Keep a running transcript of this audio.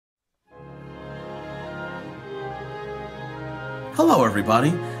Hello everybody,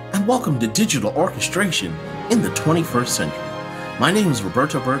 and welcome to Digital Orchestration in the 21st century. My name is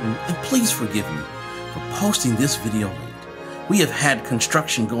Roberto Burton, and please forgive me for posting this video late. We have had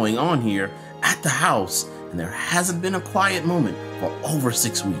construction going on here at the house, and there hasn't been a quiet moment for over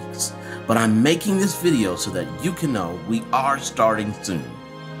 6 weeks. But I'm making this video so that you can know we are starting soon.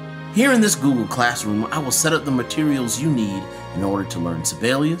 Here in this Google Classroom, I will set up the materials you need in order to learn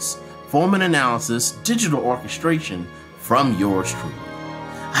Sibelius, form and analysis, digital orchestration from yours truly.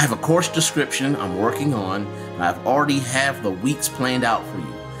 I have a course description I'm working on, and I've already have the weeks planned out for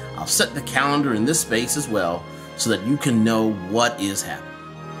you. I'll set the calendar in this space as well so that you can know what is happening.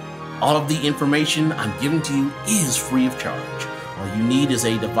 All of the information I'm giving to you is free of charge. All you need is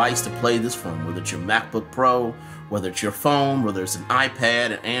a device to play this from, whether it's your MacBook Pro, whether it's your phone, whether it's an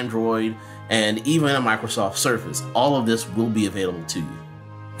iPad, an Android, and even a Microsoft Surface. All of this will be available to you.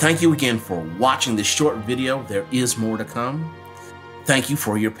 Thank you again for watching this short video. There is more to come. Thank you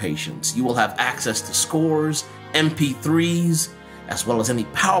for your patience. You will have access to scores, MP3s, as well as any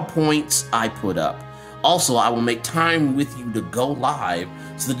PowerPoints I put up. Also, I will make time with you to go live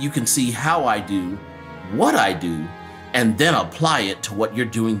so that you can see how I do, what I do, and then apply it to what you're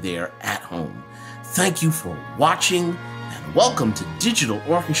doing there at home. Thank you for watching, and welcome to Digital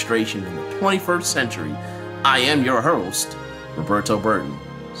Orchestration in the 21st century. I am your host, Roberto Burton,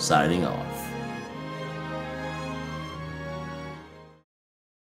 signing off.